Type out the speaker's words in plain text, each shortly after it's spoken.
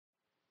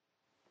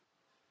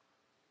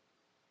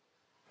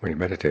When you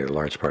meditate, a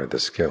large part of the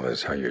skill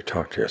is how you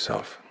talk to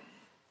yourself.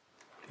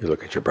 You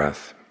look at your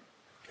breath,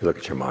 you look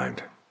at your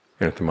mind,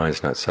 and if the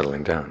mind's not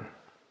settling down,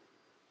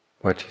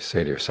 what do you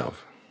say to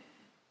yourself?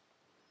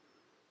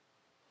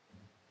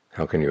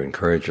 How can you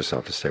encourage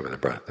yourself to stay with the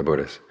breath? The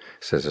Buddha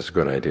says it's a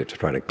good idea to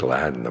try to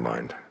gladden the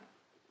mind,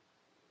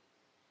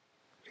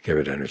 to give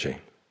it energy,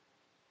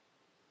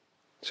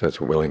 so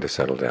it's willing to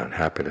settle down,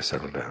 happy to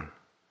settle down.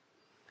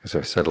 Because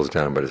if it settles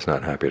down but it's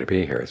not happy to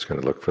be here, it's going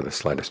to look for the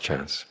slightest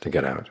chance to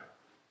get out.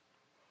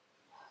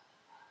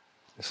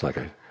 It's like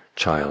a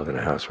child in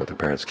a house where the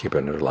parents keep it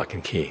under lock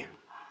and key.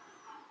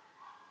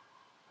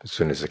 As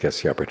soon as it gets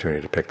the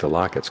opportunity to pick the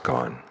lock, it's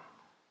gone.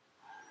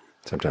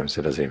 Sometimes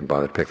it doesn't even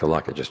bother to pick the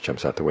lock, it just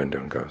jumps out the window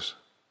and goes.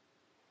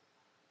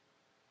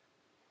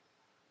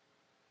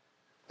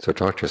 So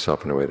talk to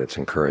yourself in a way that's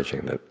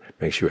encouraging, that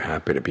makes you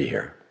happy to be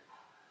here,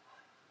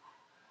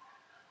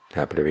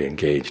 happy to be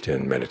engaged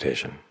in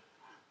meditation.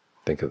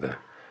 Think of the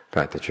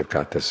fact that you've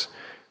got this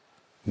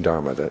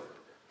Dhamma that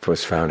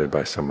was founded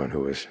by someone who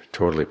was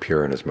totally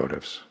pure in his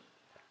motives,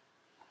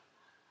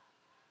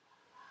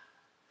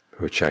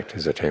 who checked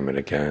his attainment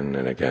again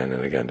and again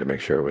and again to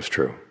make sure it was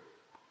true.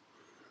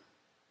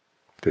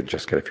 Didn't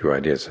just get a few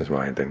ideas in his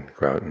mind, then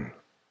go out and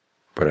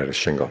put out a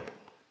shingle.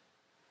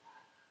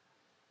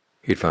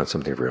 He'd found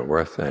something of real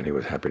worth, and he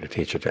was happy to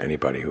teach it to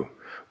anybody who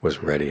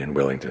was ready and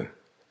willing to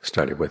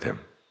study with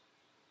him.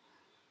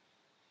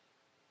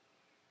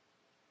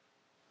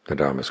 The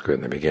Dhamma is good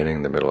in the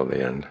beginning, the middle, and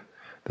the end.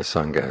 The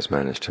Sangha has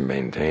managed to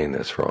maintain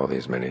this for all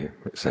these many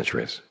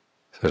centuries.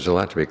 So there's a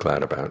lot to be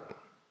glad about.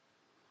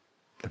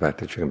 The fact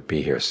that you can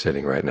be here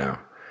sitting right now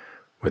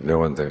with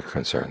no other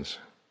concerns.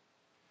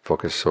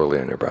 Focus solely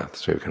on your breath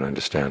so you can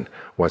understand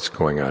what's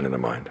going on in the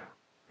mind.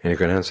 And you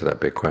can answer that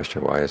big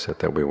question, why is it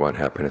that we want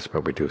happiness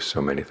but we do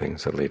so many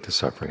things that lead to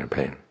suffering and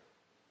pain?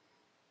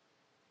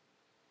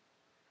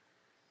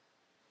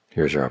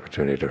 Here's your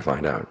opportunity to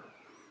find out.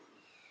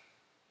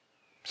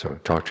 So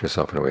talk to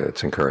yourself in a way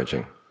that's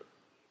encouraging.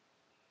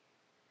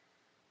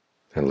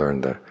 And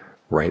learn the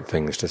right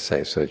things to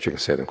say so that you can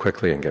say them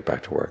quickly and get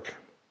back to work.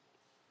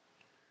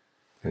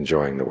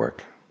 Enjoying the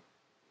work.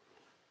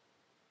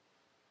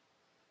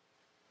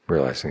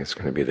 Realizing it's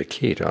going to be the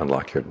key to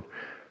unlock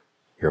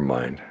your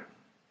mind.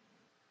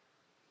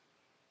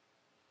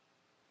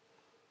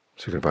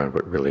 So you can find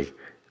what really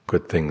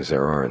good things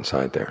there are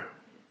inside there.